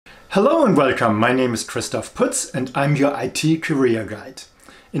Hello and welcome. My name is Christoph Putz and I'm your IT career guide.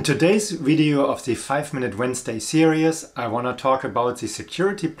 In today's video of the 5-Minute Wednesday series, I want to talk about the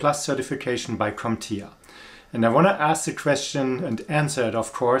Security Plus certification by COMPTIA. And I want to ask the question and answer it,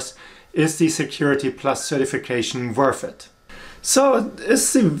 of course, is the Security Plus certification worth it? So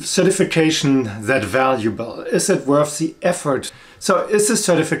is the certification that valuable? Is it worth the effort? So is the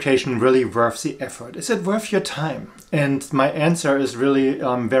certification really worth the effort? Is it worth your time? And my answer is really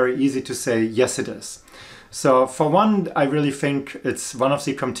very easy to say, yes it is. So for one, I really think it's one of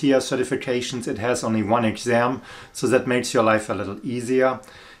the COMPTIA certifications. It has only one exam, so that makes your life a little easier.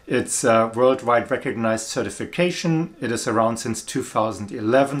 It's a worldwide recognized certification. It is around since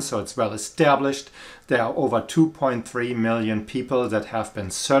 2011, so it's well established. There are over 2.3 million people that have been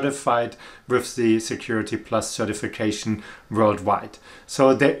certified with the Security Plus certification worldwide.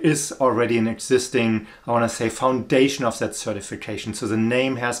 So there is already an existing, I want to say, foundation of that certification. So the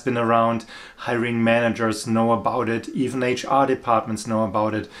name has been around, hiring managers know about it, even HR departments know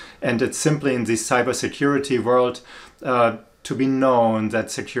about it, and it's simply in the cybersecurity world to be known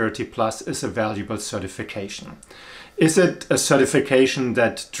that Security Plus is a valuable certification. Is it a certification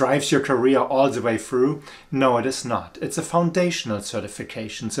that drives your career all the way through? No, it is not. It's a foundational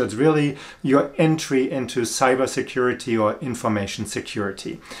certification. So it's really your entry into cybersecurity or information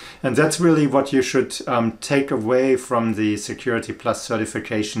security. And that's really what you should take away from the Security Plus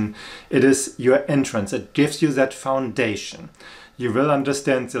certification. It is your entrance. It gives you that foundation. You will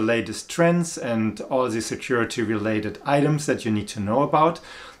understand the latest trends and all the security related items that you need to know about.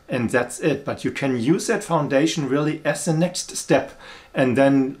 And that's it. But you can use that foundation really as the next step and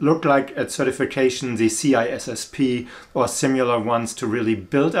then look like at certification, the CISSP or similar ones to really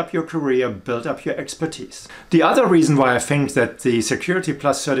build up your career, build up your expertise. The other reason why I think that the Security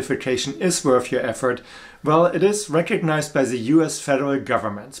Plus certification is worth your effort, well, it is recognized by the US federal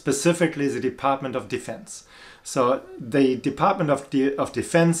government, specifically the Department of Defense. So the Department of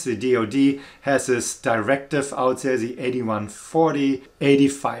Defense, the DoD, has this directive out there, the 8140,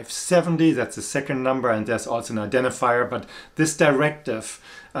 8570, that's the second number, and there's also an identifier, but this directive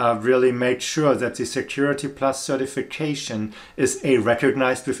really makes sure that the Security Plus certification is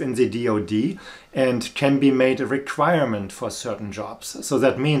recognized within the DoD and can be made a requirement for certain jobs. So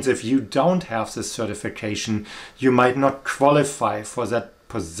that means if you don't have this certification, you might not qualify for that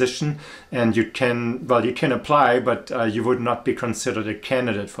position, and you can apply, but you would not be considered a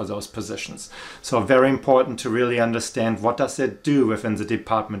candidate for those positions. So very important to really understand what does it do within the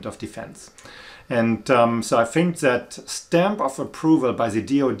Department of Defense. And so I think that stamp of approval by the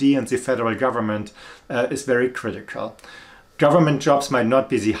DoD and the federal government is very critical. Government jobs might not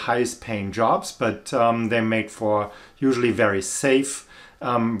be the highest paying jobs, but they make for usually very safe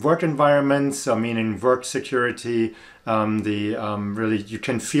work environments, so meaning work security. Really you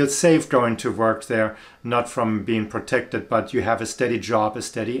can feel safe going to work there, not from being protected, but you have a steady job, a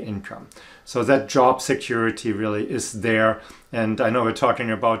steady income. So that job security really is there. And I know we're talking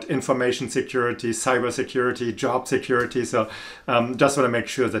about information security, cyber security, job security. So just want to make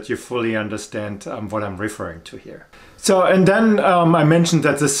sure that you fully understand what I'm referring to here. So, and then I mentioned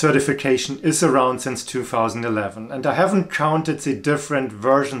that this certification is around since 2011, and I haven't counted the different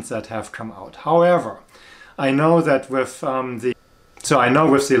versions that have come out. However, I know that with the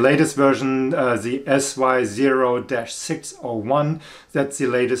latest version, the SY0-601, that's the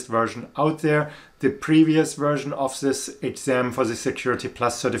latest version out there. The previous version of this exam for the Security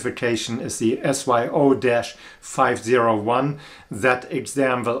Plus certification is the SY0-501. That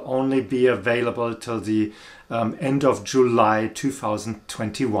exam will only be available till the end of July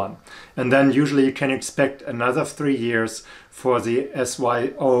 2021. And then usually you can expect another 3 years for the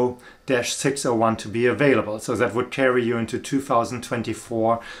SY0-601 to be available. So that would carry you into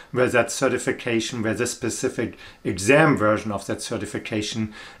 2024, where that certification, where this specific exam version of that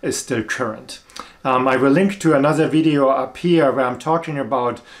certification is still current. I will link to another video up here where I'm talking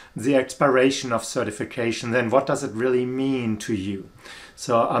about the expiration of certification. Then what does it really mean to you?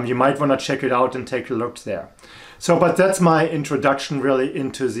 So you might want to check it out and take a look there. So, but that's my introduction really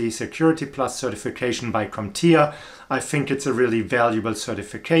into the Security Plus certification by COMPTIA. I think it's a really valuable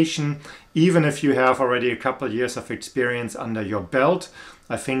certification. Even if you have already a couple of years of experience under your belt,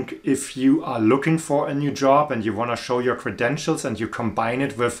 I think if you are looking for a new job and you want to show your credentials and you combine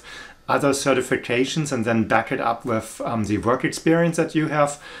it with other certifications and then back it up with the work experience that you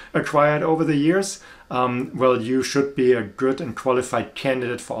have acquired over the years, well, you should be a good and qualified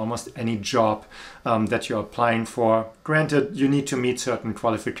candidate for almost any job that you're applying for. Granted, you need to meet certain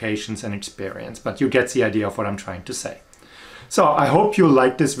qualifications and experience, but you get the idea of what I'm trying to say. So I hope you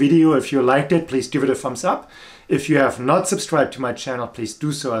liked this video. If you liked it, please give it a thumbs up. If you have not subscribed to my channel, please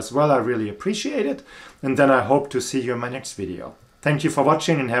do so as well. I really appreciate it. And then I hope to see you in my next video. Thank you for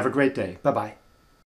watching and have a great day. Bye-bye.